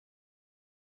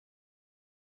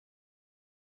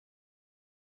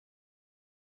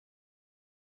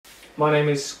My name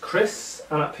is Chris,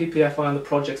 and at PPF I am the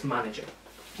project manager.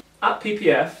 At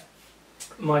PPF,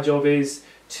 my job is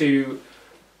to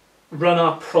run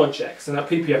our projects, and at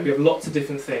PPF we have lots of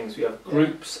different things. We have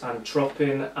groups and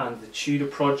drop-in and the tutor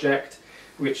project,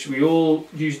 which we all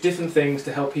use different things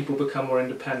to help people become more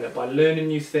independent by learning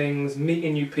new things,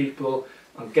 meeting new people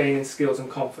and gaining skills and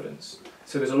confidence.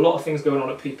 So there's a lot of things going on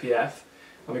at PPF,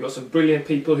 and we've got some brilliant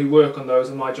people who work on those,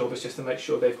 and my job is just to make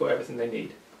sure they've got everything they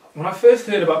need. When I first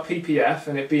heard about PPF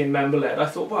and it being member-led, I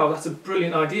thought, wow, that's a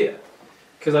brilliant idea,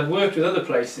 because I'd worked with other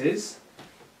places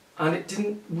and it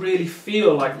didn't really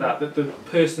feel like that the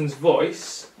person's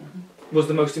voice was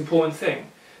the most important thing.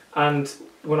 And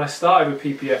when I started with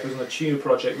PPF, it was on the tutor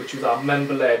project, which was our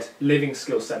member-led living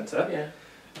skills centre. Yeah.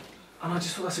 And I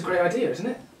just thought that's a great idea, isn't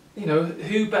it? You know,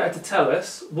 who better to tell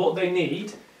us what they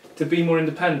need to be more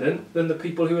independent than the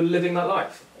people who are living that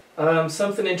life?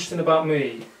 Something interesting about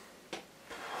me,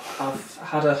 I've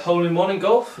had a hole-in-one in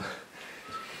golf.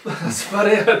 That's about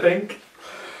it, I think.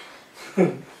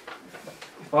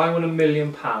 If I won £1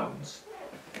 million,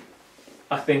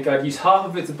 I think I'd use half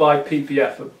of it to buy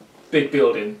PPF, a big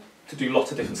building, to do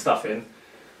lots of different stuff in.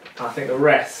 And I think the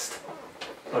rest,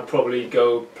 I'd probably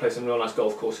go play some real nice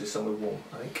golf courses somewhere warm,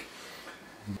 I think.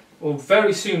 Well,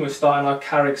 very soon we're starting our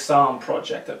Carrick Sarn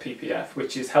project at PPF,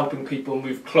 which is helping people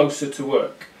move closer to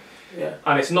work. Yeah.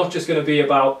 And it's not just going to be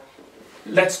about,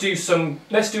 let's do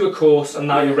a course and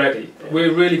now you're ready. Yeah.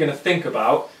 We're really going to think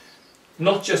about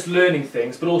not just learning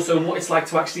things, but also what it's like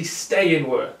to actually stay in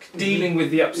work, dealing with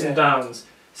the ups and downs,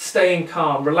 staying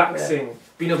calm, relaxing,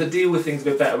 being able to deal with things a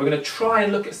bit better. We're going to try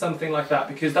and look at something like that,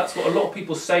 because that's what a lot of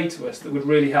people say to us that would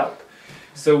really help.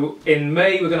 So in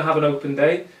May we're going to have an open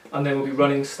day, and then we'll be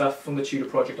running stuff from the tutor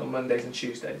project on Mondays and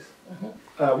Tuesdays.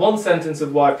 One sentence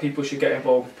of why people should get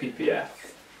involved with PPF.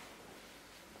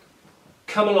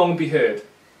 Come along and be heard,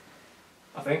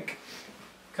 I think.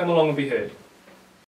 Come along and be heard.